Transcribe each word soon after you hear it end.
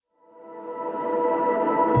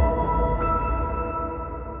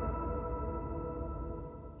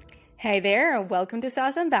Hey there, and welcome to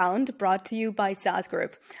SaaS Unbound, brought to you by SaaS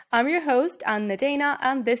Group. I'm your host, Anna Dana,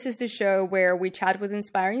 and this is the show where we chat with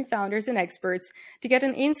inspiring founders and experts to get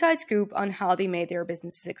an inside scoop on how they made their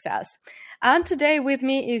business a success. And today with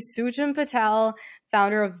me is Sujan Patel,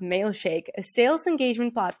 founder of Mailshake, a sales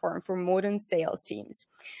engagement platform for modern sales teams.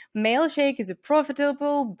 Mailshake is a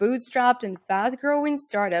profitable, bootstrapped, and fast-growing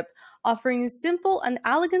startup offering a simple and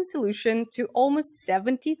elegant solution to almost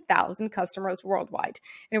 70,000 customers worldwide.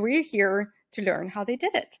 And we're here to learn how they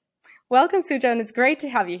did it. Welcome, Sujan. It's great to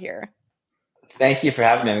have you here. Thank you for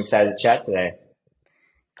having me. I'm excited to chat today.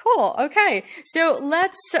 Cool. Okay, so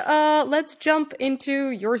let's jump into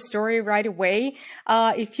your story right away.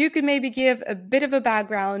 If you could maybe give a bit of a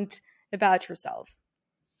background about yourself.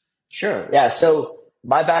 Sure. Yeah. So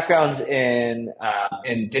my background's in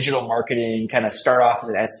digital marketing. Kind of start off as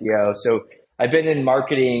an SEO. So I've been in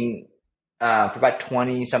marketing for about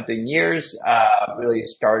 20 something years. Really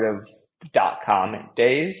start of .com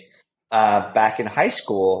days. Back in high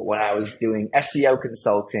school when I was doing SEO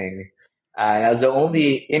consulting. And I was the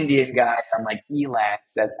only Indian guy on like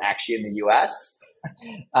Elance that's actually in the US.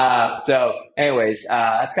 That's kind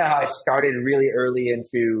of how I started really early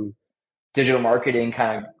into digital marketing,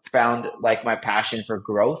 kind of found like my passion for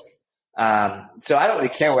growth. So I don't really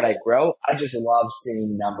care what I grow. I just love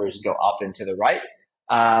seeing numbers go up and to the right.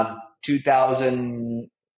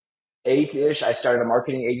 2008-ish, I started a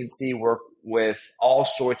marketing agency, work with all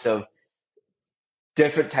sorts of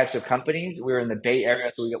different types of companies. We were in the Bay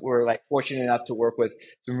Area, so we were like fortunate enough to work with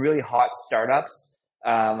some really hot startups,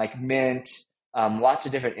 like Mint, lots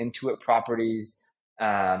of different Intuit properties,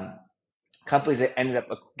 companies that ended up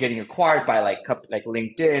getting acquired by like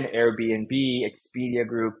LinkedIn, Airbnb, Expedia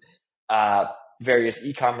Group, various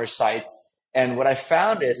e-commerce sites. And what I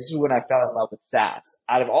found is, this is when I fell in love with SaaS.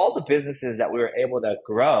 Out of all the businesses that we were able to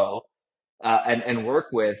grow and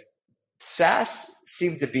work with, SaaS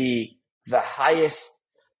seemed to be the highest,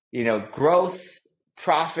 growth,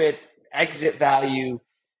 profit, exit value,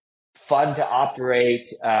 fun to operate.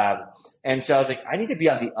 And so I was like, I need to be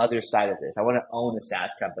on the other side of this. I want to own a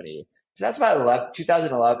SaaS company. So that's about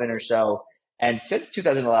 2011 or so. And since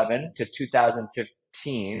 2011 to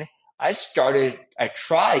 2015, I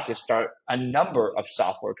tried to start a number of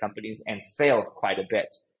software companies and failed quite a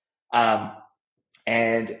bit.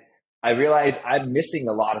 And I realized I'm missing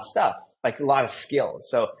a lot of stuff, like a lot of skills.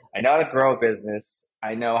 So I know how to grow a business.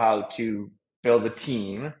 I know how to build a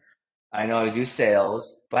team. I know how to do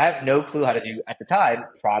sales, but I have no clue how to do, at the time,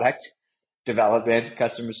 product development,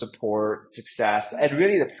 customer support, success. And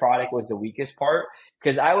really the product was the weakest part,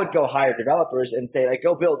 because I would go hire developers and say, like,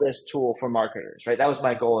 go build this tool for marketers, right? That was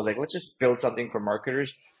my goal. I was like, let's just build something for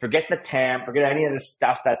marketers. Forget the TAM, forget any of this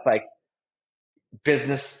stuff that's like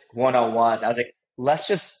business 101. I was like, let's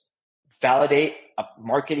just validate a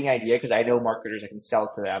marketing idea, because I know marketers. I can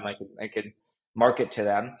sell to them. I can market to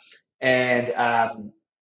them. And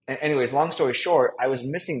anyways, long story short, I was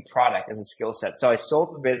missing product as a skill set. So I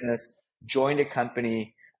sold the business, joined a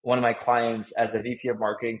company, one of my clients, as a VP of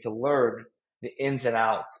marketing, to learn the ins and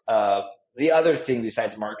outs of the other thing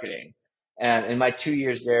besides marketing. And in my 2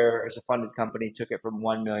 years there as a funded company, took it from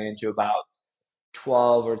 1 million to about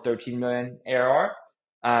 12 or 13 million ARR.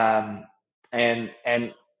 And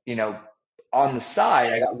on the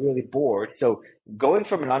side, I got really bored. So going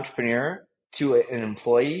from an entrepreneur to an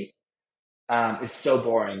employee is so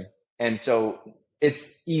boring. And so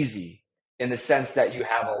it's easy in the sense that you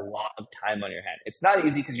have a lot of time on your hand. It's not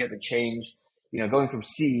easy because you have to change, going from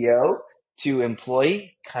CEO to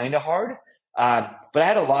employee, kind of hard. But I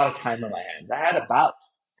had a lot of time on my hands. I had about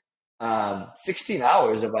 16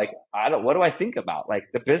 hours of like, what do I think about?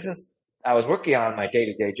 Like the business I was working on, my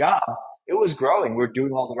day-to-day job, it was growing. We're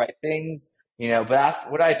doing all the right things, but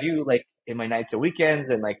after, what do I do like in my nights and weekends,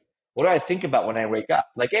 and like, what do I think about when I wake up?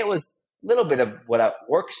 Like it was a little bit of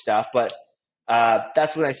work stuff, but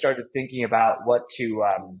that's when I started thinking about what to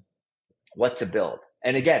build.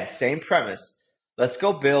 And again, same premise. Let's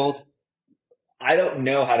go build. I don't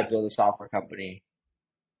know how to build a software company.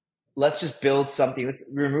 Let's just build something. Let's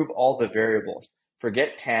remove all the variables.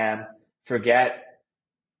 Forget TAM. Forget,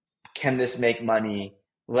 can this make money?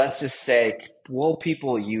 Let's just say, will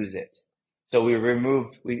people use it? So we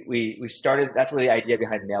started, that's where the idea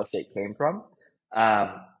behind Mailshake came from.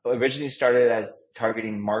 Originally started as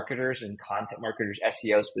targeting marketers and content marketers,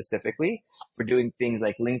 SEO specifically, for doing things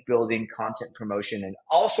like link building, content promotion, and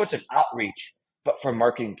all sorts of outreach, but for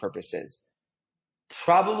marketing purposes.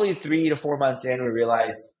 Probably 3 to 4 months in, we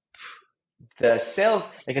realized a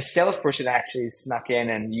salesperson actually snuck in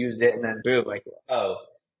and used it, and then boom, like, oh,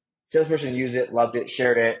 salesperson used it, loved it,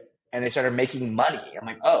 shared it, and they started making money. I'm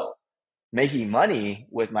like, oh, making money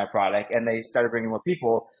with my product, and they started bringing more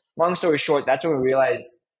people. Long story short, that's when we realized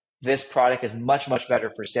this product is much, much better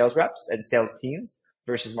for sales reps and sales teams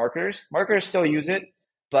versus marketers. Marketers still use it,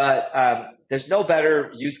 but there's no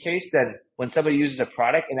better use case than when somebody uses a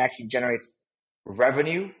product and actually generates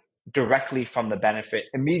revenue directly from the benefit,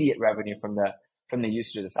 immediate revenue from the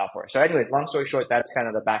usage of the software. So anyways, long story short, that's kind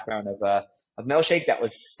of the background of Mailshake. That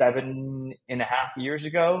was 7.5 years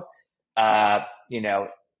ago.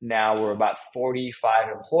 Now we're about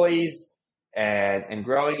 45 employees and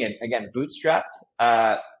growing, and again, bootstrapped.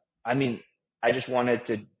 I just wanted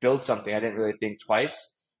to build something. I didn't really think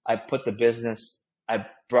twice. I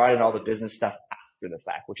brought in all the business stuff after the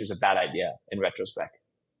fact, which is a bad idea in retrospect.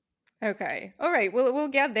 Okay. All right. Well, we'll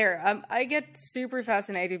get there. I get super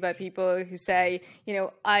fascinated by people who say,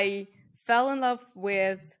 I fell in love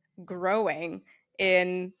with growing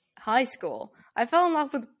in high school. I fell in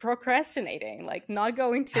love with procrastinating, like not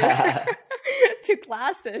going to to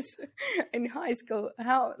classes in high school.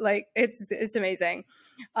 How it's amazing.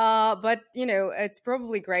 But it's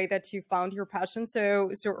probably great that you found your passion so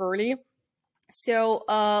early. So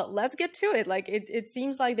let's get to it. Like it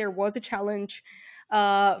seems like there was a challenge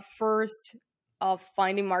first of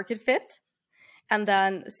finding market fit, and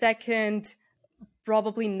then second,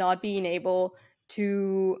 probably not being able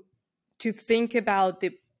to think about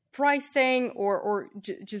the pricing or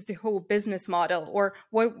just the whole business model, or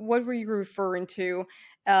what were you referring to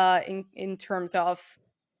in terms of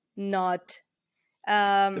not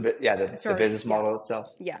the business model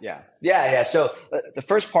itself. Yeah. So the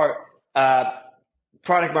first part,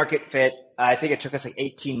 product market fit, I think it took us like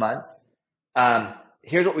 18 months.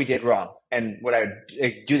 Here's what we did wrong, and what I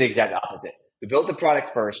would do the exact opposite. We built the product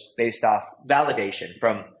first based off validation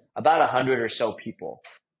from about 100 or so people.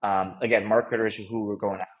 Again, marketers who we're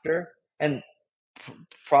going after. And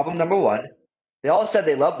problem number one, they all said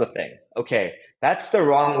they love the thing. Okay, that's the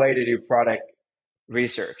wrong way to do product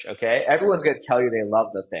research. Okay, everyone's going to tell you they love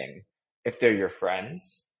the thing if they're your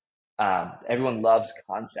friends. Everyone loves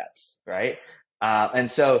concepts, right? And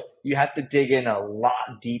so you have to dig in a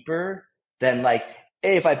lot deeper than like,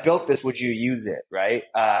 hey, if I built this, would you use it, right?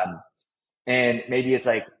 And maybe it's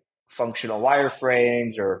like functional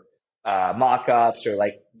wireframes or mock-ups, or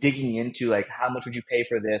like digging into like, how much would you pay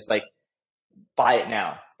for this? Like, buy it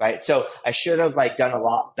now, right? So I should have like done a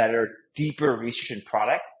lot better, deeper research in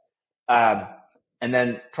product. And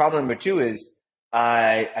then problem number two is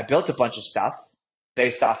I built a bunch of stuff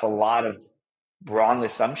based off a lot of wrong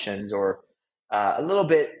assumptions, or a little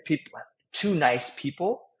bit too nice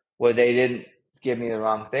people, where they didn't give me the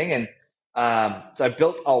wrong thing. And so I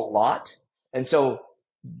built a lot. And so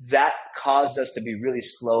that caused us to be really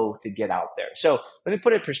slow to get out there. So let me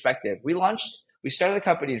put it in perspective. We started the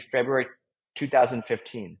company in February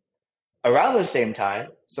 2015. Around the same time,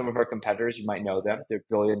 some of our competitors, you might know them, they're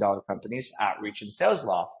billion-dollar companies, Outreach and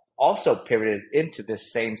SalesLoft, also pivoted into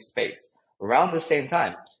this same space around the same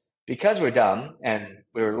time. Because we're dumb and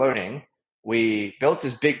we were learning, we built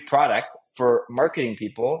this big product for marketing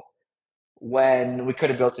people when we could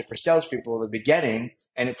have built it for salespeople in the beginning.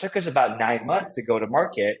 And it took us about 9 months to go to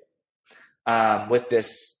market with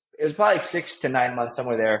this. It was probably like 6 to 9 months,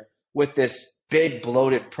 somewhere there, with this big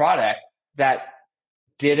bloated product that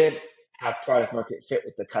didn't have product market fit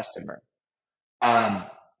with the customer.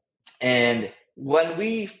 And when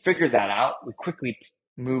we figured that out, we quickly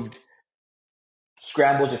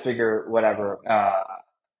scrambled to figure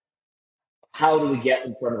how do we get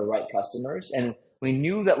in front of the right customers? And we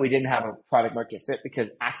knew that we didn't have a product market fit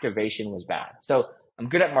because activation was bad. So I'm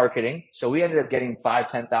good at marketing. So we ended up getting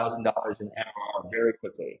 $5,000, $10,000 in MRR very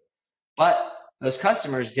quickly. But those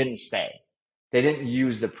customers didn't stay. They didn't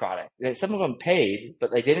use the product. Some of them paid,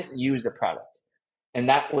 but they didn't use the product. And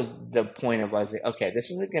that was the point of, I was like, okay,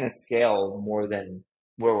 this isn't going to scale more than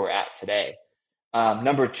where we're at today.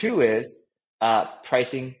 Number two is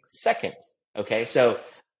pricing second. Okay, so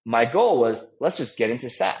my goal was, let's just get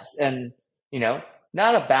into SaaS. And,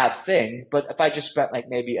 not a bad thing, but if I just spent like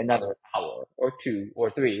maybe another hour or 2 or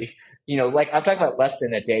 3, like I'm talking about less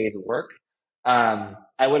than a day's work, I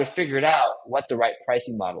would have figured out what the right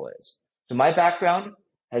pricing model is. So my background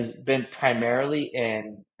has been primarily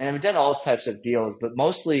and I've done all types of deals, but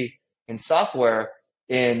mostly in software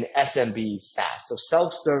in SMB SaaS. So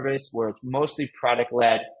self-service, where it's mostly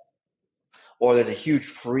product-led, or there's a huge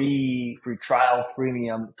free trial,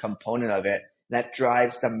 freemium component of it that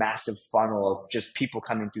drives the massive funnel of just people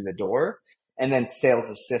coming through the door, and then sales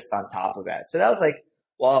assist on top of that. So that was like,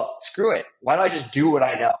 well, screw it. Why don't I just do what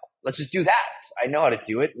I know? Let's just do that. I know how to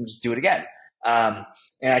do it, and just do it again. And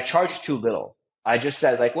I charged too little. I just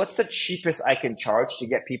said, like, what's the cheapest I can charge to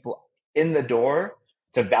get people in the door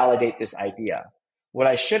to validate this idea. What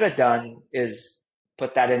I should have done is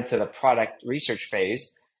put that into the product research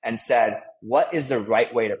phase and said, what is the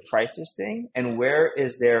right way to price this thing? And where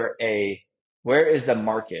is the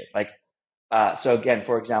market? So again,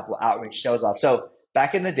 for example, outreach sales off. So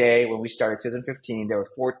back in the day when we started 2015, there were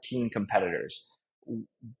 14 competitors.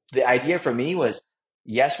 The idea for me was,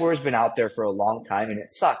 Yesware's been out there for a long time and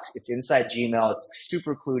it sucks. It's inside Gmail. It's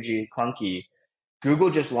super kludgy, clunky. Google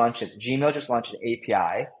just launched it. Gmail just launched an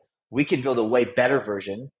API. We could build a way better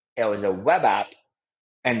version. It was a web app,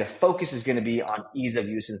 and the focus is going to be on ease of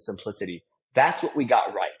use and simplicity. That's what we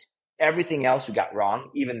got right. Everything else we got wrong,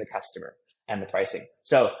 even the customer and the pricing.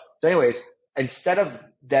 So anyways, instead of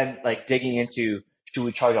then like digging into, should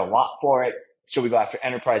we charge a lot for it? Should we go after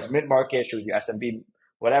enterprise mid-market? Should we do SMB,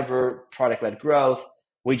 whatever, product-led growth?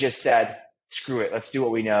 We just said, screw it. Let's do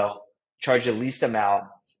what we know. Charge the least amount.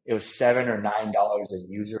 It was $7 or $9 a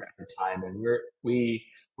user at the time. And we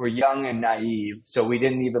were young and naive. So we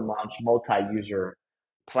didn't even launch multi-user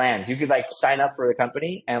plans. You could like sign up for the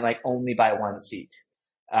company and like only buy one seat,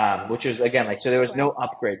 which is again, like, so there was no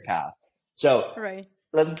upgrade path. So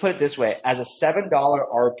let me put it this way. As a $7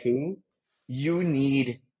 ARPU, you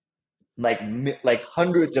need like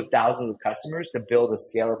hundreds of thousands of customers to build a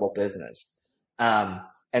scalable business.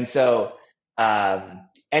 And so,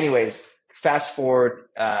 anyways, fast forward,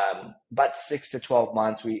 about 6 to 12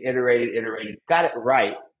 months, we iterated, got it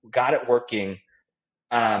right, got it working.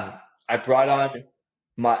 I brought on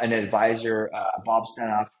an advisor, Bob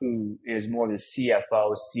Senoff, who is more of the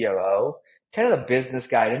CFO, COO, kind of the business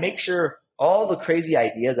guy, to make sure all the crazy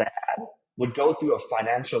ideas I had would go through a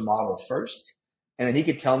financial model first. And then he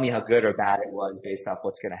could tell me how good or bad it was based off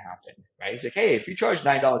what's going to happen, right? He's like, hey, if you charge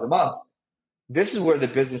 $9 a month, this is where the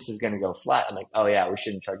business is going to go flat. I'm like, oh yeah, we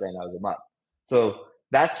shouldn't charge $9 a month. So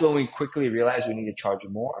that's when we quickly realized we need to charge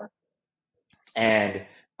more. And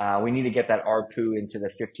we need to get that ARPU into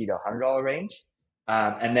the $50 to $100 range.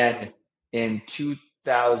 And then in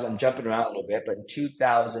 2000, I'm jumping around a little bit, but in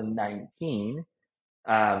 2019,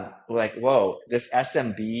 we're like, whoa, this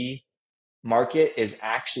SMB market is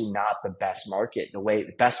actually not the best market.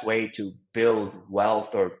 The best way to build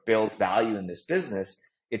wealth or build value in this business,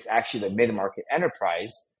 it's actually the mid-market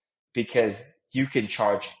enterprise, because you can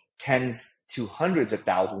charge tens to hundreds of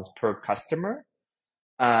thousands per customer.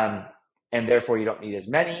 And therefore you don't need as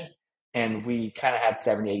many. And we kind of had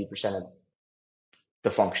 70, 80% of the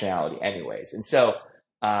functionality anyways. And so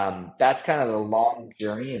that's kind of the long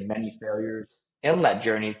journey and many failures in that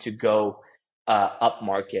journey to go up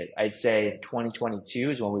market. I'd say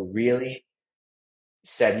 2022 is when we really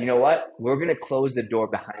said, you know what, we're going to close the door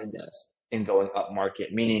behind us in going up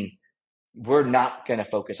market, meaning we're not going to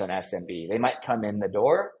focus on SMB. They might come in the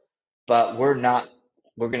door, but we're going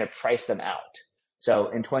to price them out. So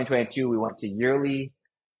in 2022, we went to yearly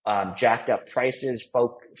jacked up prices,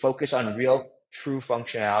 focus on real true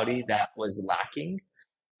functionality that was lacking.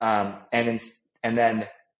 And then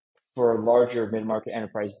for larger mid-market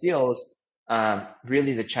enterprise deals,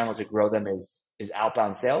 really the channel to grow them is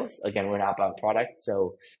outbound sales. Again, we're an outbound product,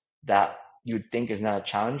 so that you would think is not a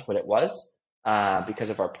challenge, but it was because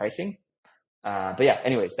of our pricing. But yeah,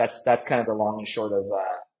 anyways, that's kind of the long and short of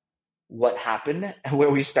what happened, where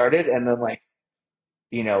we started, and then like,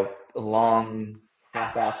 long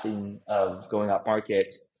half-assing of going up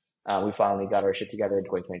market. We finally got our shit together in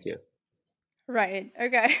 2022. Right.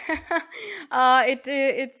 Okay.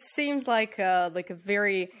 It seems like a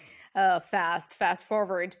very fast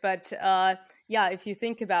forward, but yeah, if you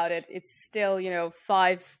think about it, it's still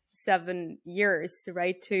 5-7 years,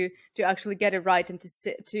 right, to actually get it right and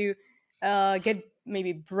to get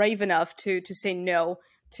maybe brave enough to say no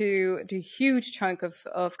to a huge chunk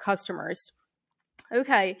of customers.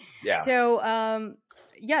 Okay. Yeah. So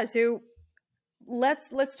so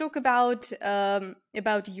let's talk about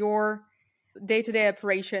your day-to-day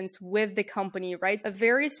operations with the company, right? A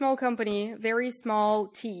very small company, very small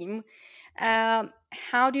team.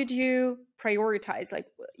 How did you prioritize? Like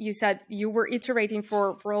you said, you were iterating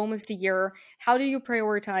for almost a year. How did you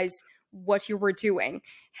prioritize what you were doing?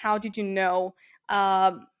 How did you know,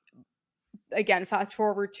 again, fast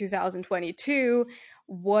forward 2022,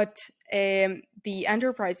 what the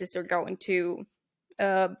enterprises are going to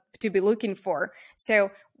be looking for?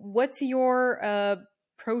 So what's your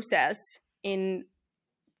process in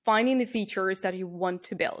finding the features that you want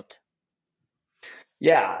to build?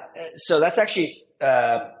 Yeah, so that's actually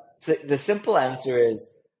the simple answer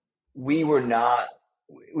is we've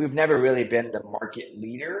never really been the market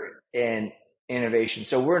leader in innovation.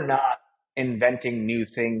 So we're not inventing new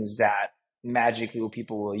things that magically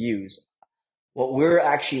people will use. What we're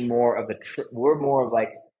actually more of we're more of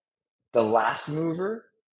like the last mover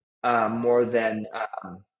more than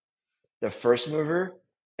the first mover.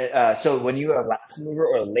 So when you are a last mover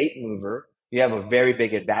or a late mover, you have a very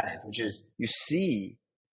big advantage, which is you see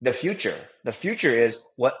the future. The future is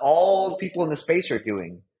what all the people in the space are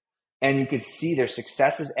doing, and you can see their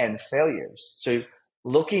successes and failures. So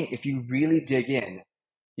if you really dig in,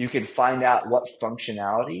 you can find out what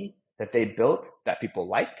functionality that they built that people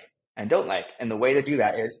like and don't like. And the way to do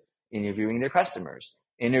that is interviewing their customers,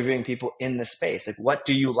 interviewing people in the space. Like, what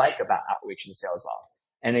do you like about Outreach and Sales Loft?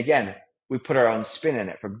 And again, we put our own spin in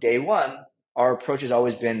it. From day one, our approach has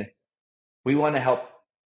always been, we want to help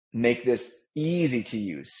make this easy to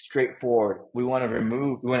use, straightforward. We want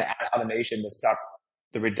to add automation to stop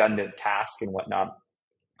the redundant tasks and whatnot.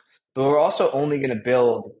 But we're also only going to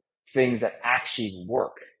build things that actually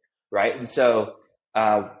work, right? And so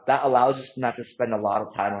that allows us not to spend a lot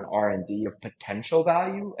of time on R&D of potential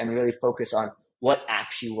value and really focus on what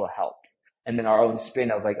actually will help. And then our own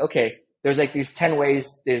spin of like, okay, there's like these 10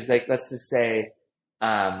 ways. There's like, let's just say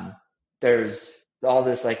there's all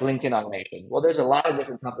this like LinkedIn automation. Well, there's a lot of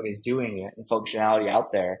different companies doing it and functionality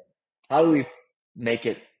out there. How do we make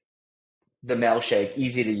it the Mailshake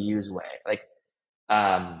easy to use way? Like,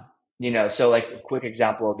 so like a quick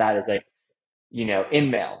example of that is like,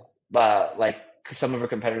 InMail. Like some of our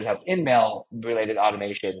competitors have InMail related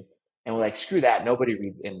automation, and we're like, screw that. Nobody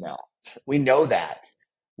reads InMail. We know that.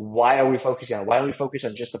 Why are we focusing on? Why don't we focus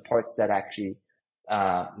on just the parts that actually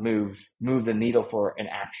move the needle for an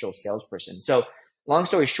actual salesperson? So long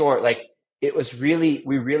story short, like we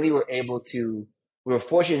were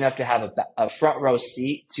fortunate enough to have a front row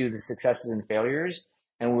seat to the successes and failures,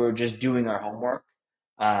 and we were just doing our homework.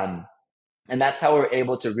 And that's how we're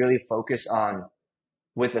able to really focus on,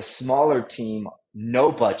 with a smaller team,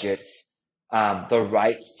 no budgets, the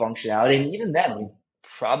right functionality. And even then, we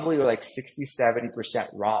probably were like 60-70%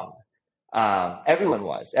 wrong. Everyone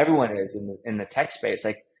is in the tech space.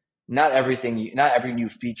 Like not every new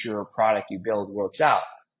feature or product you build works out.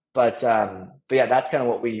 But yeah, that's kind of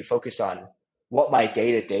what we focus on. What my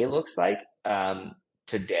day-to-day looks like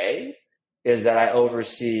today is that I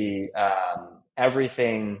oversee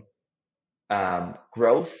everything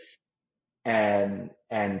growth and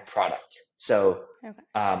product. So okay.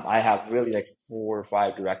 I have really like 4 or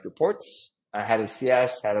 5 direct reports. I had a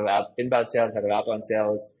CS, head of inbound sales, head of outbound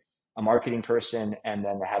sales, a marketing person, and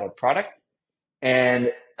then the head of product.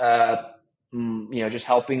 And just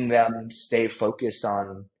helping them stay focused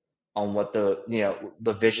on what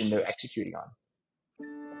the vision they're executing on.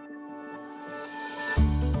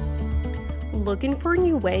 Looking for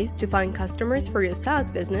new ways to find customers for your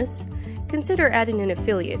SaaS business? Consider adding an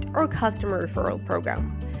affiliate or customer referral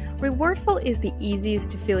program. Rewardful is the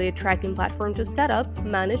easiest affiliate tracking platform to set up,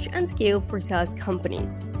 manage, and scale for SaaS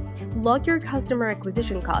companies. Log your customer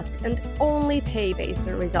acquisition cost and only pay based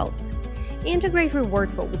on results. Integrate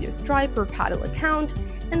Rewardful with your Stripe or Paddle account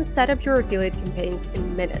and set up your affiliate campaigns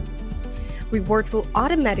in minutes. Rewardful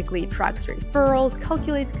automatically tracks referrals,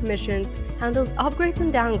 calculates commissions, handles upgrades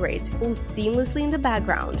and downgrades all seamlessly in the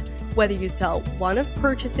background, whether you sell one-off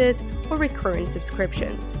purchases or recurring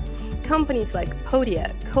subscriptions. Companies like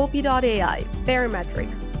Podia, Copy.ai,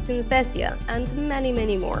 Barometrics, Synthesia, and many,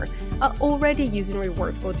 many more are already using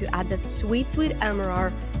Rewardful to add that sweet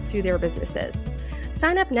MRR to their businesses.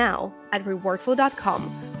 Sign up now at rewardful.com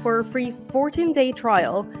for a free 14-day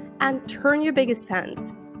trial and turn your biggest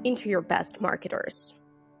fans into your best marketers.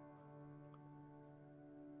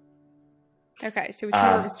 Okay, so it's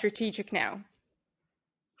more of a strategic now.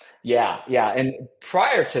 Yeah. And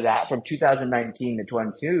prior to that, from 2019 to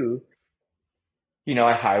 22,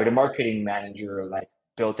 I hired a marketing manager, like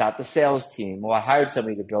built out the sales team. Well, I hired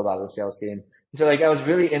somebody to build out the sales team. And so like I was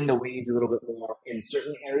really in the weeds a little bit more in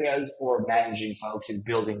certain areas or managing folks and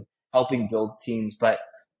helping build teams. But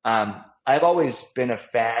I've always been a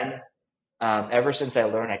fan. Ever since I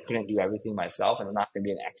learned I couldn't do everything myself and I'm not going to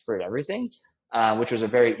be an expert at everything, which was a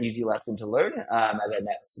very easy lesson to learn as I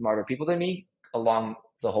met smarter people than me along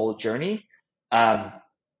the whole journey.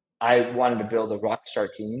 I wanted to build a rock star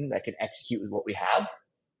team that can execute with what we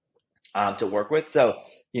have to work with. So,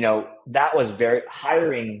 that was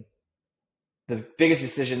hiring. The biggest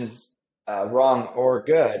decisions, wrong or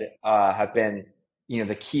good, have been,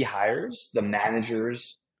 the key hires, the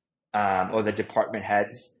managers or the department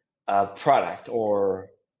heads of product or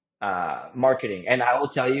marketing. And I will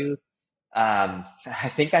tell you, I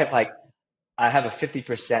think I have a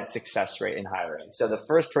 50% success rate in hiring. So the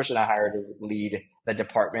first person I hired to lead the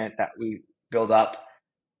department that we build up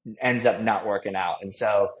ends up not working out. And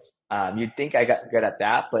so you'd think I got good at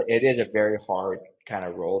that, but it is a very hard kind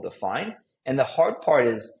of role to find. And the hard part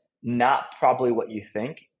is not probably what you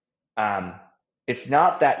think. Um, it's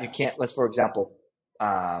not that you can't, let's, for example,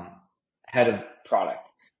 um, head of product.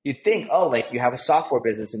 You think, oh, like you have a software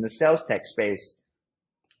business in the sales tech space,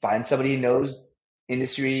 find somebody who knows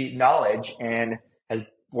industry knowledge and has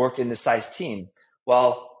worked in the size team.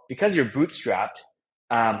 Well, because you're bootstrapped,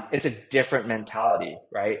 it's a different mentality,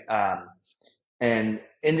 right? And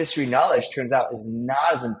industry knowledge turns out is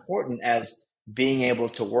not as important as being able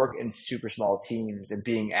to work in super small teams and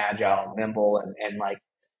being agile and nimble and like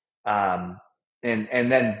um,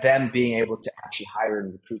 and then them being able to actually hire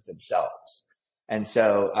and recruit themselves. And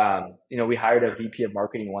so, we hired a VP of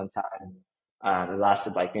marketing one time. It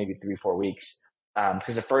lasted like maybe 3-4 weeks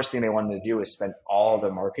because the first thing they wanted to do was spend all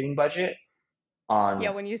the marketing budget Yeah,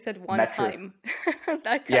 on when you said one metric. time, that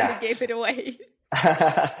kind Yeah. of gave it away.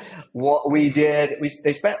 What we did,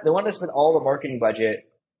 they wanted to spend all the marketing budget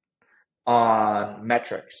on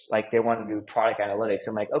metrics. Like they wanted to do product analytics.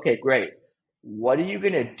 I'm like, okay, great. What are you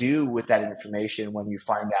going to do with that information when you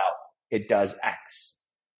find out it does X?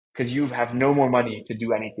 Because you have no more money to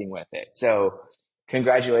do anything with it. So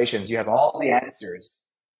congratulations. You have all the answers,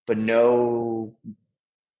 but no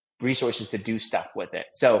resources to do stuff with it.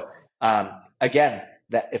 So, again,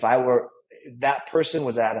 that if I were, that person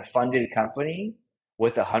was at a funded company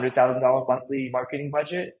with $100,000 monthly marketing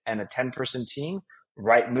budget and a 10-person team,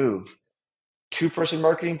 right move. 2-person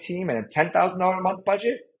marketing team and a $10,000 a month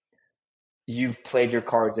budget, you've played your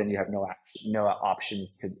cards and you have no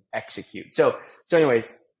options to execute. So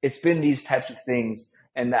anyways, it's been these types of things.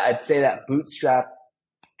 And I'd say that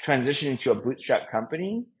transitioning to a bootstrap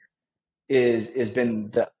company is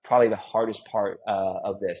been probably the hardest part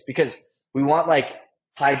of this, because we want like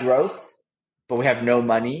high growth, but we have no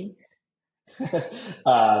money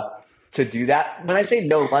to do that. When I say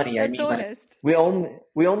no money, I That's mean like honest. we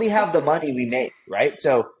only have the money we make, right?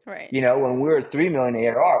 So, Right. when we were 3 million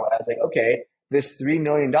ARR, I was like, okay, this $3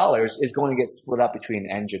 million is going to get split up between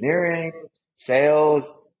engineering,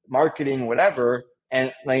 sales, marketing, whatever.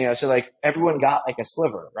 And like, so like everyone got like a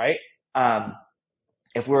sliver, right?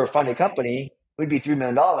 If we're a funded company, we'd be $3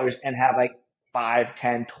 million and have like 5,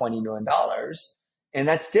 10, $20 million. And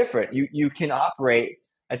that's different. You can operate,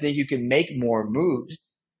 I think you can make more moves,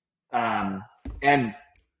 and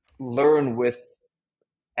learn with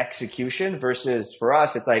execution versus for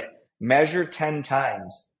us, it's like measure 10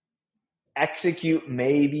 times, execute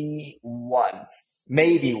maybe once,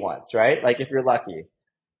 right? Like if you're lucky.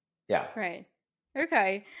 Yeah. Right.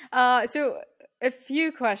 Okay. So a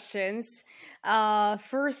few questions.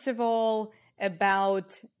 First of all,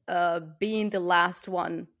 about being the last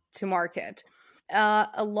one to market.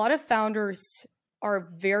 A lot of founders are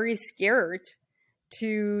very scared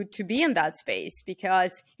to be in that space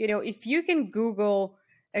because, if you can Google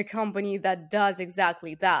a company that does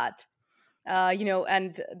exactly that,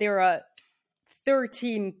 and there are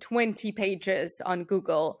 13, 20 pages on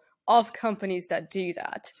Google of companies that do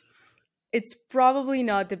that, it's probably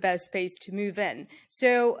not the best space to move in.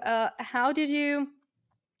 So how did you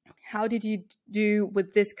do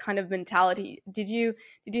with this kind of mentality? Did you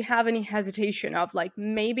have any hesitation of like,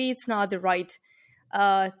 maybe it's not the right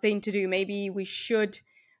thing to do, maybe we should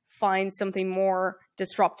find something more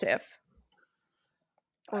disruptive?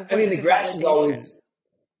 Or I was mean, it the a grass is validation? always,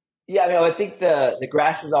 yeah, I mean, I think the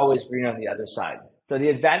grass is always green on the other side. So the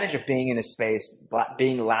advantage of being in a space,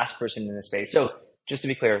 being the last person in a space. So just to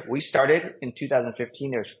be clear, we started in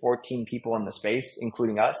 2015. There's 14 people in the space,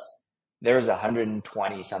 including us. There's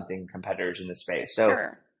 120 something competitors in the space. So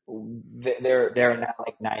Sure. they're now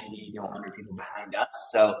like 90, 100 people behind us.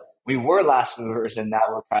 So we were last movers, and now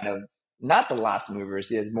we're kind of not the last movers.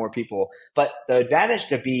 There's more people, but the advantage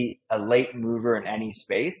to be a late mover in any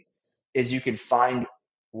space is you can find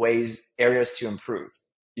areas to improve.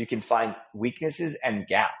 You can find weaknesses and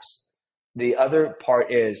gaps. The other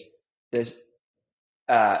part is this,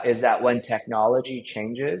 is that when technology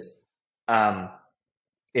changes,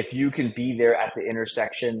 if you can be there at the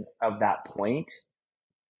intersection of that point,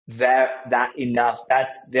 there's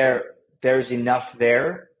enough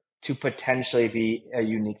there to potentially be a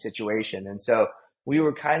unique situation. And so we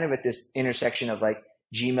were kind of at this intersection of like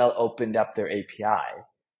Gmail opened up their API,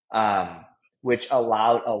 which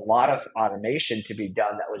allowed a lot of automation to be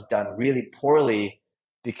done that was done really poorly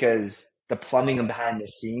because the plumbing behind the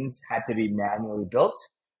scenes had to be manually built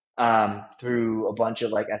through a bunch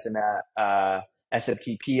of like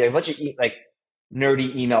SFTP, a bunch of like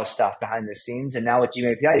nerdy email stuff behind the scenes. And now with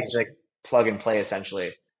Gmail API, you can just like plug and play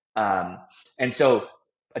essentially. And so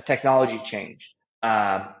a technology change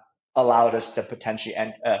allowed us to potentially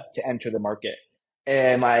to enter the market.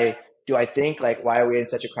 Do I think like, why are we in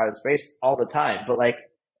such a crowded space all the time? But like,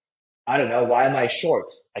 I don't know, why am I short?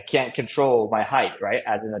 I can't control my height, right?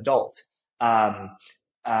 As an adult.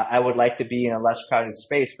 I would like to be in a less crowded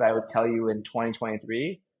space, but I would tell you in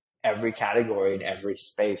 2023, every category in every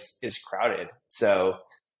space is crowded. So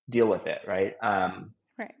deal with it, right?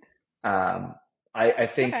 Right. Um, I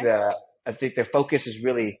think Okay. the focus is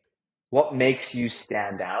really what makes you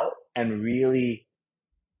stand out, and really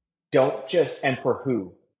don't just, and for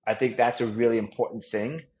who. I think that's a really important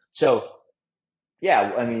thing. So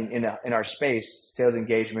yeah, I mean, in our space, sales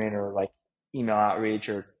engagement or like email outreach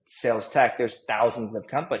or sales tech, there's thousands of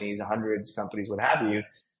companies, hundreds of companies, what have you,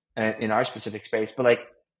 in our specific space. But like,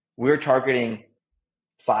 we're targeting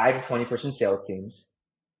 5 to 20 person sales teams,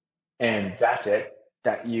 and that's it.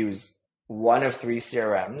 That use one of three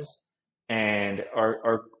CRMs and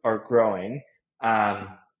are growing.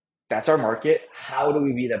 That's our market. How do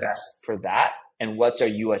we be the best for that? And what's our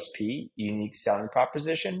USP, unique selling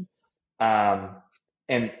proposition? Um,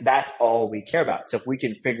 and that's all we care about. So if we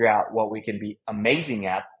can figure out what we can be amazing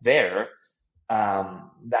at there,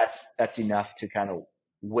 that's enough to kind of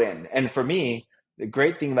win. And for me, the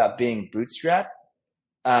great thing about being bootstrapped,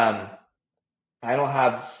 um, I don't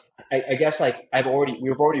have. I guess like we've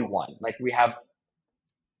already won. Like we have,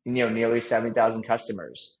 nearly 70,000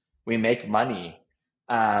 customers. We make money,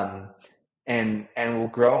 um, and we're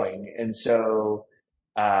growing. And so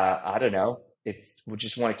I don't know. We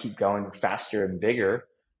just want to keep going faster and bigger.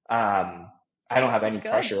 I don't have That's any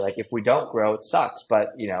good. pressure. Like if we don't grow, it sucks. But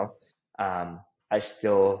I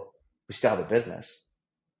still we still have a business.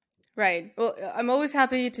 Right. Well, I'm always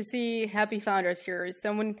happy to see happy founders here.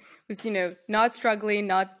 Someone who's, not struggling,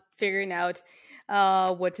 not figuring out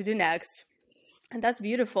what to do next. And that's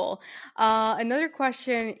beautiful. Another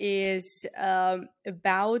question is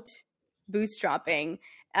about bootstrapping.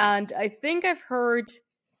 And I think I've heard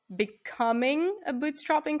becoming a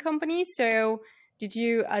bootstrapping company. So, did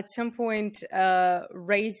you at some point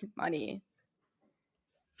raise money?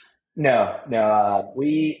 No, no.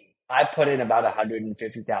 I put in about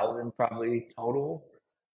 150,000 probably total,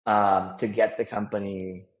 to get the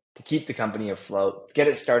company, to keep the company afloat, get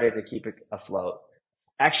it started, to keep it afloat.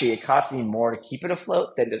 Actually, it cost me more to keep it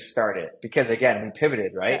afloat than to start it, because again, we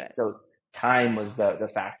pivoted, Got right? it. So time was the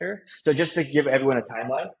factor. So just to give everyone a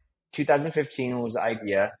timeline, 2015 was the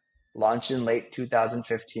idea, launched in late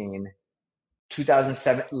 2015,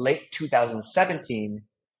 2007, late 2017,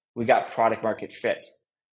 we got product market fit.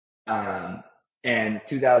 Um, and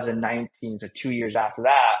 2019, so 2 years after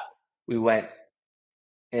that, we went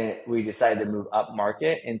and we decided to move up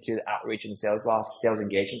market into the outreach and sales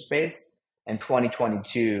engagement space. And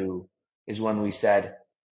 2022 is when we said,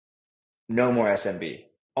 no more SMB,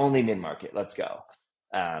 only mid market. Let's go.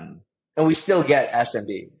 And we still get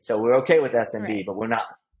SMB, so we're okay with SMB, Right. but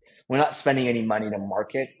we're not spending any money to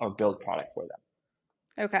market or build product for them.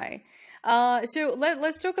 Okay. So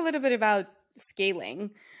let's talk a little bit about scaling.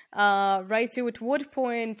 Right. So at what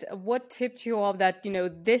point, what tipped you off that,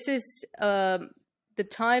 this is the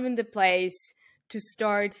time and the place to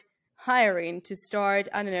start hiring, to start,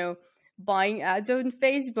 I don't know, buying ads on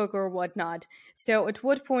Facebook or whatnot. So at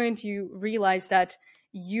what point you realized that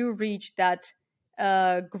you reached that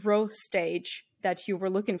growth stage that you were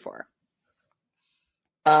looking for?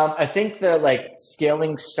 I think the like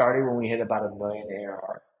scaling started when we hit about 1 million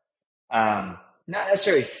ARR. Not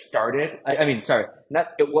necessarily started. I mean, sorry,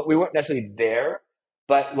 we weren't necessarily there,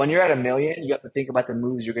 but when you're at 1 million, you have to think about the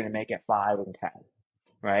moves you're going to make at 5 and 10,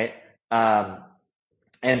 right? Um,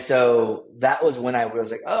 and so that was when I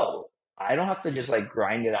was like, oh, I don't have to just like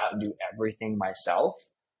grind it out and do everything myself.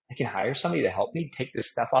 I can hire somebody to help me take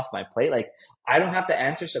this stuff off my plate. Like I don't have to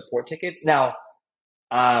answer support tickets now.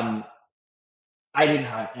 Um, I didn't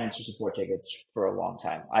answer support tickets for a long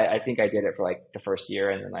time. I think I did it for like the first year,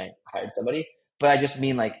 and then I hired somebody. But I just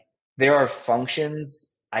mean like there are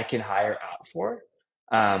functions I can hire out for.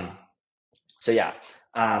 Um, so yeah,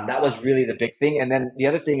 that was really the big thing. And then the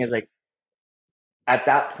other thing is like at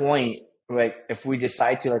that point, like if we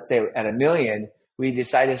decide to, let's say at 1 million, we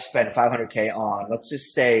decide to spend 500K on, let's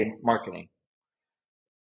just say marketing.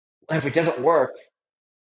 And if it doesn't work,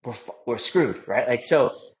 we're screwed, right? Like,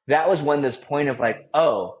 so that was when this point of like,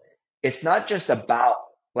 oh, it's not just about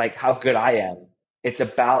like how good I am. It's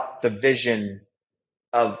about the vision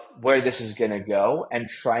of where this is going to go, and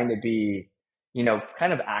trying to be,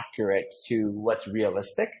 kind of accurate to what's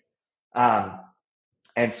realistic. Um,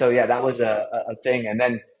 and so, yeah, that was a thing. And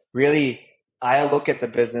then really, I look at the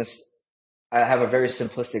business, I have a very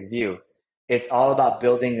simplistic view. It's all about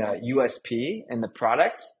building a USP in the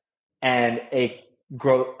product and a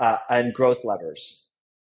growth levers.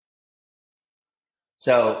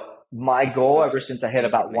 So my goal ever Oops, since I hit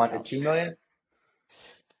muted about one to myself. two million,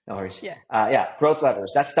 No worries. Yeah. Yeah, growth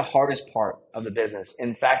levers. That's the hardest part of the business.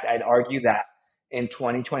 In fact, I'd argue that in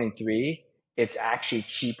 2023, it's actually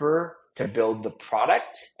cheaper to build the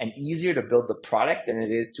product and easier to build the product than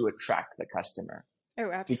it is to attract the customer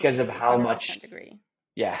Oh, because of absolutely. how much, 100% agree.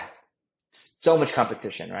 yeah, so much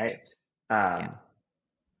competition, right? Yeah.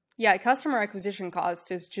 Yeah, customer acquisition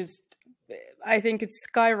cost is just, I think it's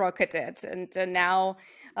skyrocketed, and now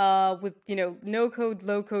with no code,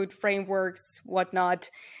 low code frameworks, whatnot,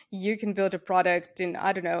 you can build a product in,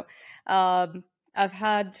 I don't know. I've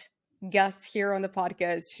had guests here on the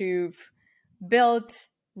podcast who've built,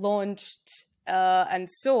 launched, and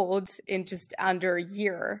sold in just under a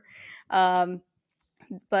year.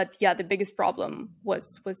 But yeah, the biggest problem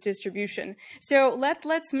was distribution. So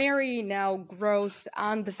let's marry now growth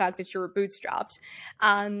and the fact that you're bootstrapped,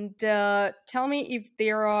 and tell me if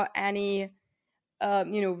there are any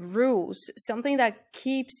rules, something that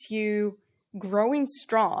keeps you growing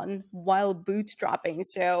strong while bootstrapping.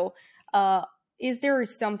 So is there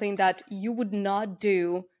something that you would not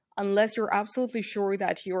do unless you're absolutely sure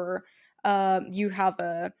that you have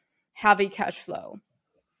a heavy cash flow?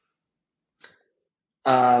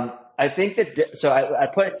 I think that, so I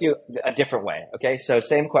put it to you a different way. Okay. So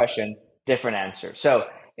same question, different answer. So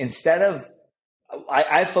instead of,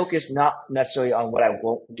 I focus not necessarily on what I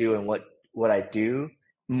won't do and what I do,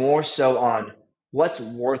 more so on what's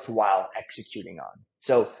worthwhile executing on.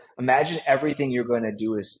 So imagine everything you're going to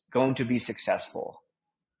do is going to be successful.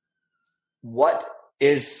 What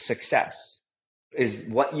is success? Is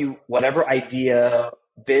whatever idea,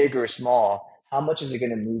 big or small, how much is it going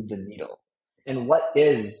to move the needle? And what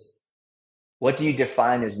do you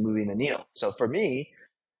define as moving the needle? So for me,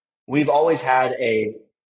 we've always had a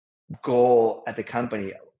goal at the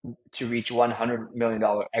company to reach $100 million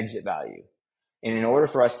exit value. And in order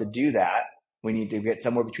for us to do that, we need to get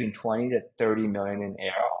somewhere between 20 to 30 million in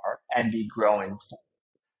ARR and be growing,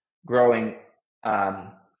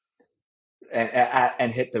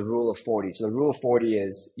 and hit the rule of 40. So the rule of 40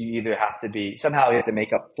 is somehow you have to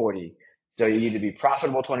make up 40. So you either be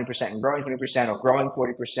profitable 20% and growing 20%, or growing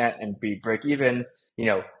 40% and be break even.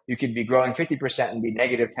 You could be growing 50% and be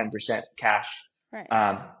negative 10% cash,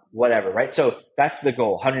 Right. whatever, right? So that's the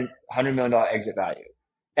goal, $100 million exit value.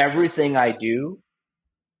 Everything I do,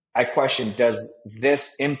 I question, does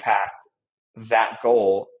this impact that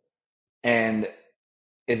goal? And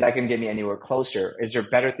is that going to get me anywhere closer? Is there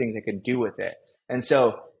better things I can do with it? And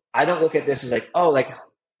so I don't look at this as like, oh, like,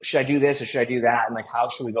 should I do this or should I do that? And like, how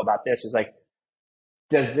should we go about this? It's like,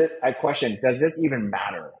 does this even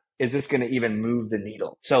matter? Is this going to even move the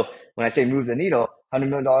needle? So when I say move the needle, $100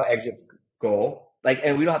 million exit goal,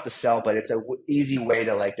 and we don't have to sell, but it's a easy way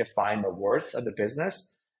to define the worth of the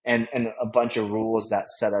business and a bunch of rules that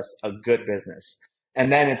set us a good business.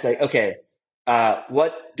 And then it's like, okay,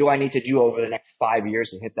 what do I need to do over the next 5 years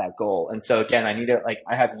to hit that goal? And so again,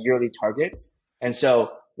 I have yearly targets. And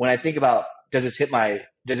so when I think about, does this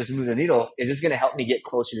move the needle? Is this going to help me get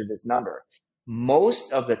closer to this number?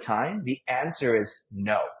 Most of the time, the answer is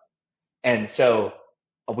no. And so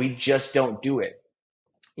we just don't do it.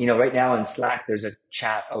 Right now in Slack, there's a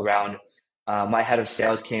chat around, my head of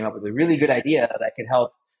sales came up with a really good idea that could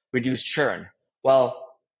help reduce churn.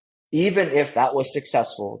 Well, even if that was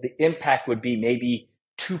successful, the impact would be maybe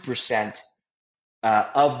 2%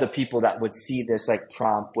 of the people that would see this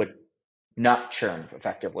prompt would not churn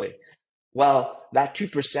effectively. Well, that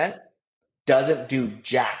 2% doesn't do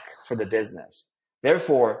jack for the business.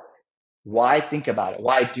 Therefore, why think about it?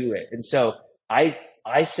 Why do it? And so I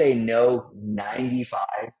say no 95,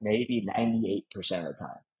 maybe 98% of the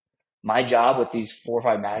time. My job with these 4 or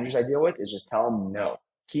 5 managers I deal with is just tell them no.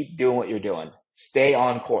 Keep doing what you're doing. Stay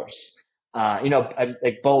on course.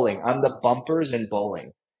 Like bowling, I'm the bumpers in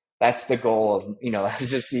bowling. That's the goal of,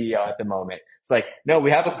 as a CEO at the moment. It's like, no,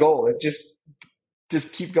 we have a goal. It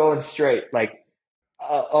just keep going straight. Right.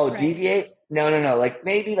 Deviate? No.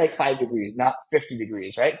 Maybe 5 degrees, not 50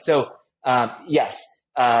 degrees, right? So, yes,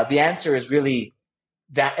 the answer is really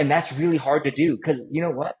that, and that's really hard to do because you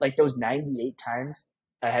know what? Those 98 times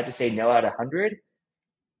I had to say no out of 100,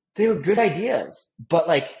 they were good ideas, but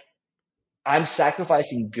I'm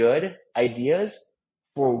sacrificing good ideas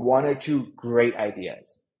for 1 or 2 great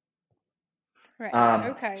ideas. Right.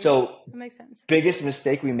 Okay. So that makes sense. Biggest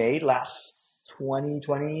mistake we made last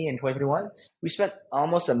 2020 and 2021, we spent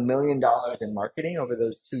almost $1 million in marketing over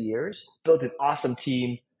those 2 years, built an awesome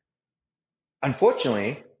team.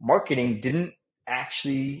 Unfortunately, marketing didn't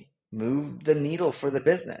actually move the needle for the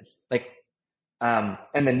business. And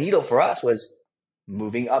the needle for us was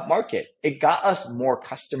moving up market. It got us more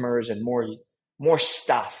customers and more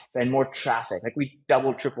stuff and more traffic. We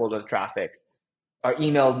doubled, tripled the traffic. our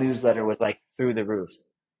email newsletter was like through the roof.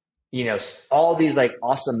 All these like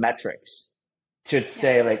awesome metrics to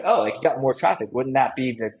say like, oh, like you got more traffic. Wouldn't that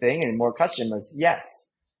be the thing? And more customers?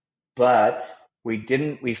 Yes. But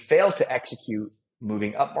we failed to execute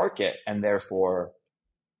moving up market, and therefore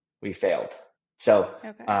we failed. So,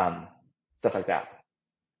 stuff like that.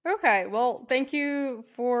 Okay, well, thank you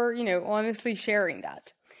for, honestly sharing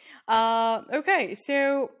that. Okay,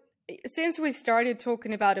 so since we started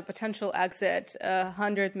talking about a potential exit,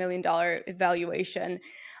 $100 million evaluation,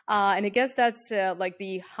 and I guess that's like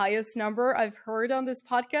the highest number I've heard on this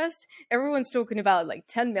podcast. Everyone's talking about like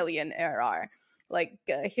 10 million ARR. Like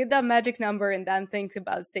hit that magic number and then think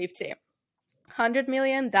about safety. 100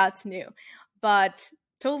 million, that's new, but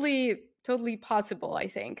totally possible, I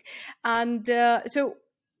think. And so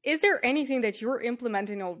is there anything that you're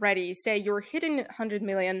implementing already? Say you're hitting 100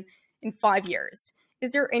 million in 5 years.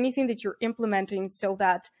 Is there anything that you're implementing so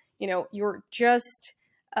that, you're just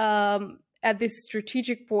at this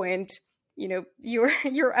strategic point,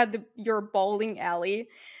 you're at your bowling alley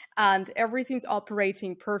and everything's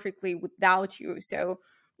operating perfectly without you. So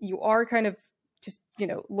you are kind of just,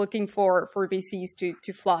 looking for VCs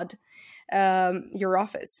to flood your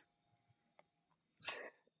office.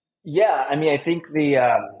 Yeah, I mean, I think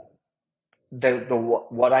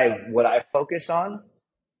what I focus on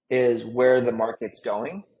is where the market's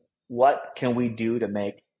going. What can we do to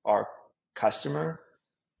make our customer,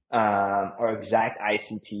 our exact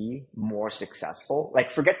ICP more successful?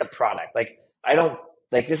 Like, forget the product. Like,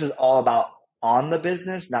 this is all about on the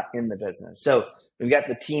business, not in the business. So we've got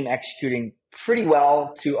the team executing pretty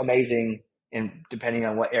well to amazing, and depending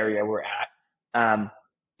on what area we're at,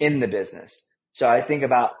 in the business. So I think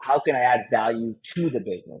about how can I add value to the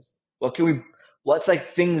business? What's like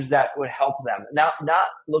things that would help them? Not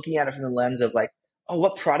looking at it from the lens of like, oh,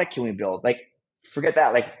 what product can we build? Like, forget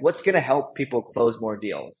that. Like, what's going to help people close more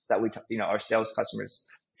deals that our salespeople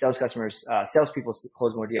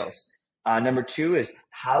close more deals. Number two is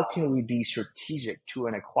how can we be strategic to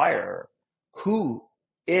an acquirer? Who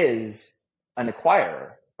is an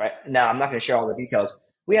acquirer, right? Now, I'm not going to share all the details.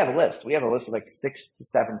 We have a list. We have a list of like 6 to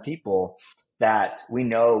 7 people that we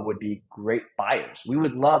know would be great buyers. We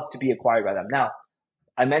would love to be acquired by them. Now,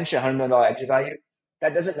 I mentioned $100 million exit value.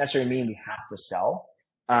 That doesn't necessarily mean we have to sell,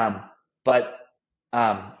 but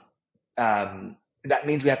that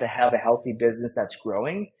means we have to have a healthy business that's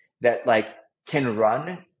growing, that like can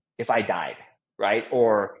run if I died, right?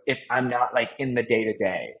 Or if I'm not like in the day to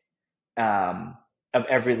day of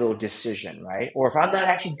every little decision, right? Or if I'm not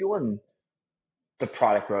actually doing the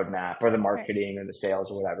product roadmap or the marketing or the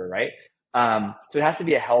sales or whatever, right? So it has to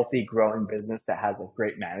be a healthy, growing business that has a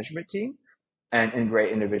great management team and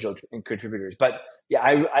great individual contributors. But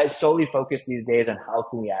yeah, I solely focus these days on how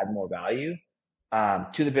can we add more value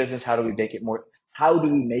to the business? How do we make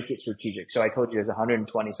it strategic? So I told you there's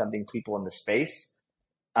 120 something people in the space.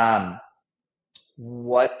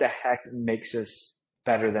 What the heck makes us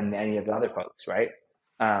better than any of the other folks, right?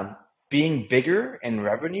 Being bigger in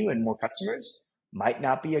revenue and more customers might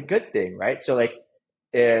not be a good thing, right? So like,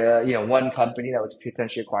 one company that would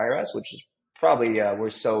potentially acquire us, which is probably, we're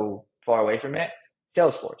so far away from it,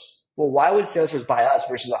 Salesforce. Well, why would Salesforce buy us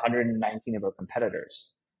versus 119 of our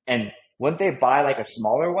competitors? And wouldn't they buy like a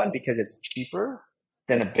smaller one because it's cheaper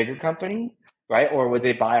than a bigger company, right? Or would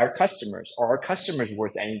they buy our customers? Are our customers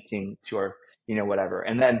worth anything to our, whatever?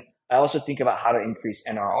 And then I also think about how to increase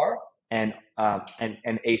NRR and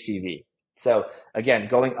ACV. So again,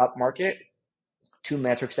 going up market, 2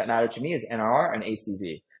 metrics that matter to me is NRR and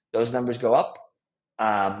ACV. Those numbers go up,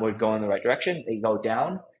 would go in the right direction. They go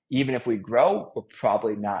down. Even if we grow, we're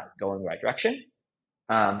probably not going in the right direction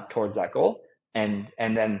towards that goal. And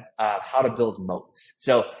then how to build moats.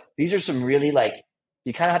 So these are some really like,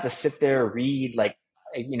 you kind of have to sit there, read, like,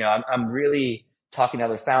 I'm really talking to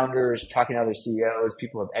other founders, talking to other CEOs,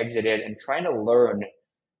 people who have exited, and trying to learn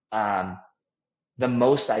the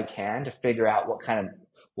most I can to figure out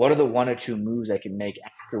what are the 1 or 2 moves I can make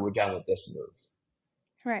after we're done with this move.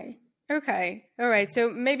 Right. Okay. All right. So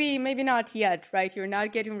maybe not yet, right? You're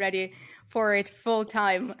not getting ready for it full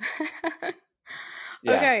time.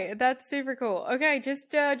 Yeah. Okay, that's super cool. Okay,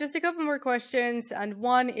 just a couple more questions, and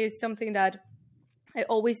one is something that I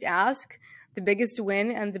always ask: the biggest win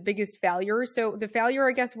and the biggest failure. So the failure,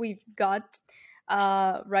 I guess, we've got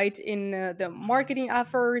right in the marketing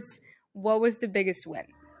efforts. What was the biggest win?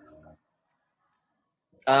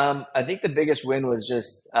 I think the biggest win was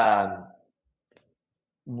just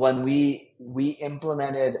when we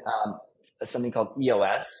implemented something called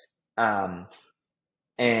EOS.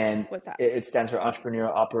 And it stands for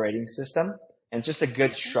Entrepreneurial Operating System. And it's just a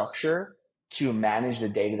good structure to manage the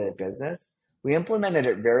day-to-day business. We implemented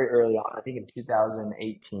it very early on, I think in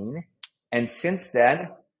 2018. And since then,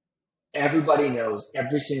 everybody knows,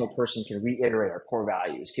 every single person can reiterate our core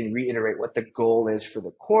values, can reiterate what the goal is for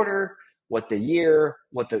the quarter, what the year,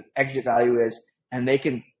 what the exit value is. And they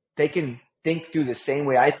can think through the same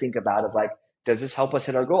way I think about it, like, does this help us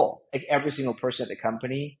hit our goal? Like every single person at the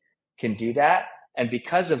company can do that. And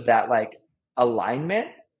because of that, like alignment,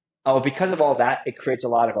 because of all that, it creates a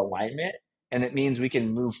lot of alignment, and it means we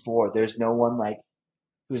can move forward. There's no one like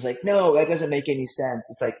who's like, no, that doesn't make any sense.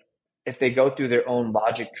 It's like, if they go through their own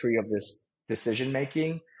logic tree of this decision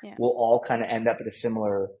making, we'll all kind of end up at a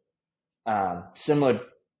similar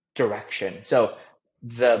direction. So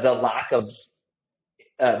the lack of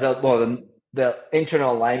the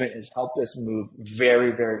internal alignment has helped us move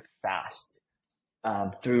very, very fast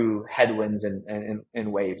through headwinds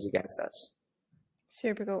and waves against us.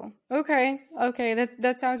 Super cool. Okay,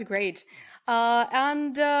 that sounds great.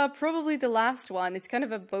 And probably the last one, it's kind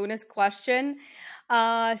of a bonus question.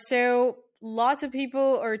 So lots of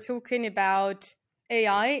people are talking about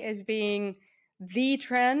AI as being the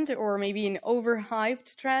trend, or maybe an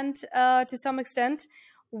overhyped trend to some extent.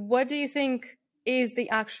 What do you think is the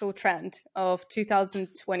actual trend of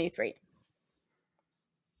 2023?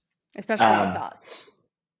 Especially in SaaS.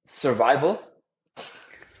 Survival.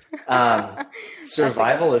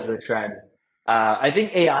 Survival is the trend. I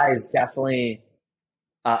think AI is definitely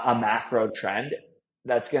a macro trend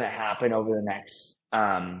that's going to happen over the next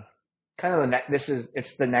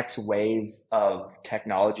it's the next wave of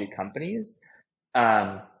technology companies.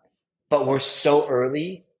 But we're so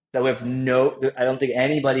early that I don't think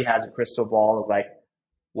anybody has a crystal ball of like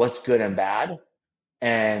what's good and bad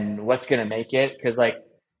and what's going to make it. Cause like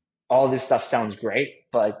all this stuff sounds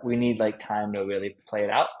great, but like we need like time to really play it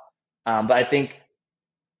out. But I think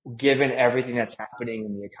given everything that's happening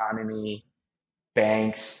in the economy,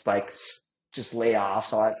 banks, like just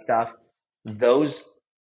layoffs, all that stuff, those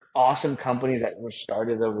awesome companies that were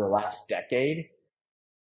started over the last decade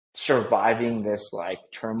surviving this like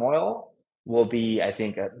turmoil will be, I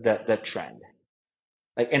think, the trend,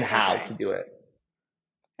 like, and how to do it.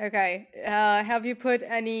 Okay. Have you put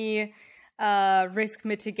any risk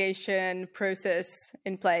mitigation process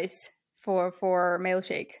in place for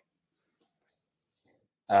Mailshake?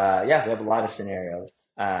 Yeah, we have a lot of scenarios.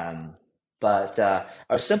 But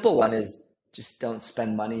our simple one is just don't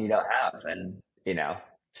spend money you don't have, and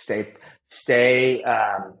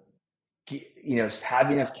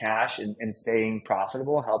having enough cash and staying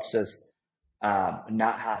profitable helps us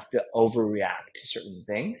not have to overreact to certain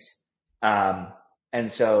things. And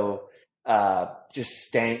so just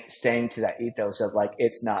staying to that ethos of like,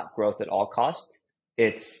 it's not growth at all costs.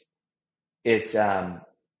 It's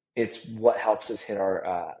what helps us hit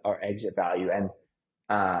our exit value. And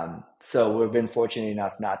so we've been fortunate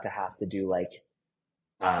enough not to have to do like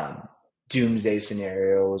doomsday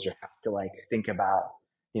scenarios or have to like think about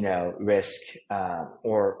risk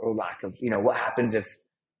or lack of what happens if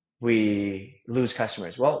we lose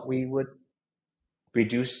customers. Well, we would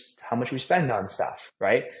reduce how much we spend on stuff,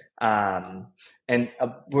 right? And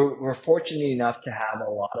we're fortunate enough to have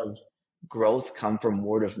a lot of growth come from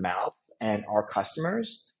word of mouth and our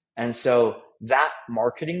customers. And so that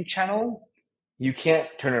marketing channel, you can't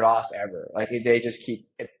turn it off ever. Like they just keep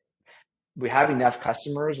it. We have enough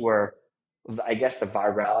customers where I guess the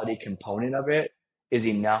virality component of it is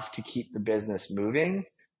enough to keep the business moving.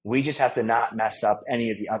 We just have to not mess up any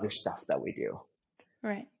of the other stuff that we do.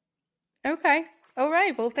 Right. Okay. All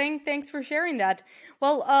right. Well, thanks for sharing that.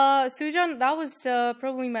 Well, Sujan, that was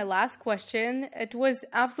probably my last question. It was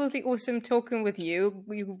absolutely awesome talking with you.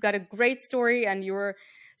 You've got a great story and you're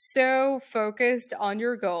so focused on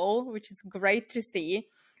your goal, which is great to see.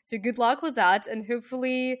 So good luck with that. And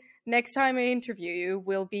hopefully next time I interview you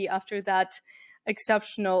will be after that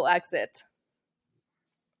exceptional exit.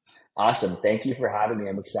 Awesome. Thank you for having me.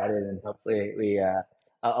 I'm excited, and hopefully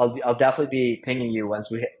I'll definitely be pinging you once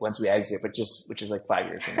we exit, but which is like 5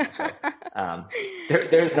 years from now. So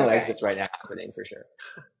there's no exits right now happening for sure.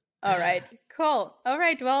 All right. Cool. All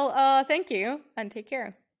right. Well, thank you and take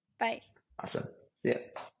care. Bye. Awesome. Yeah.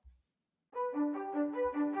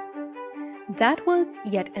 That was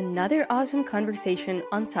yet another awesome conversation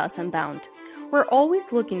on SaaS Unbound. We're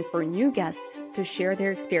always looking for new guests to share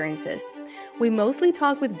their experiences. We mostly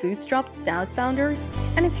talk with bootstrapped SaaS founders,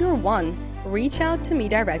 and if you're one, reach out to me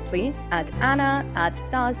directly at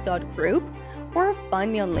anna@saas.group or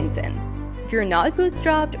find me on LinkedIn. If you're not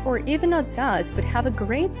bootstrapped or even not SaaS but have a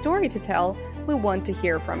great story to tell, we want to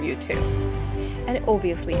hear from you too. And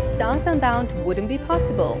obviously, SaaS Unbound wouldn't be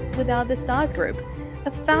possible without the SaaS Group.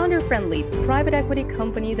 a founder-friendly private equity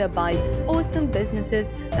company that buys awesome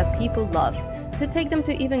businesses that people love to take them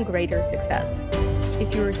to even greater success.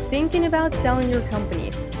 If you're thinking about selling your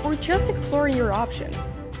company or just exploring your options,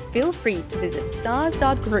 feel free to visit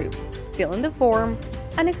SaaS.group, fill in the form,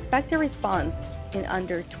 and expect a response in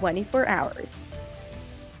under 24 hours.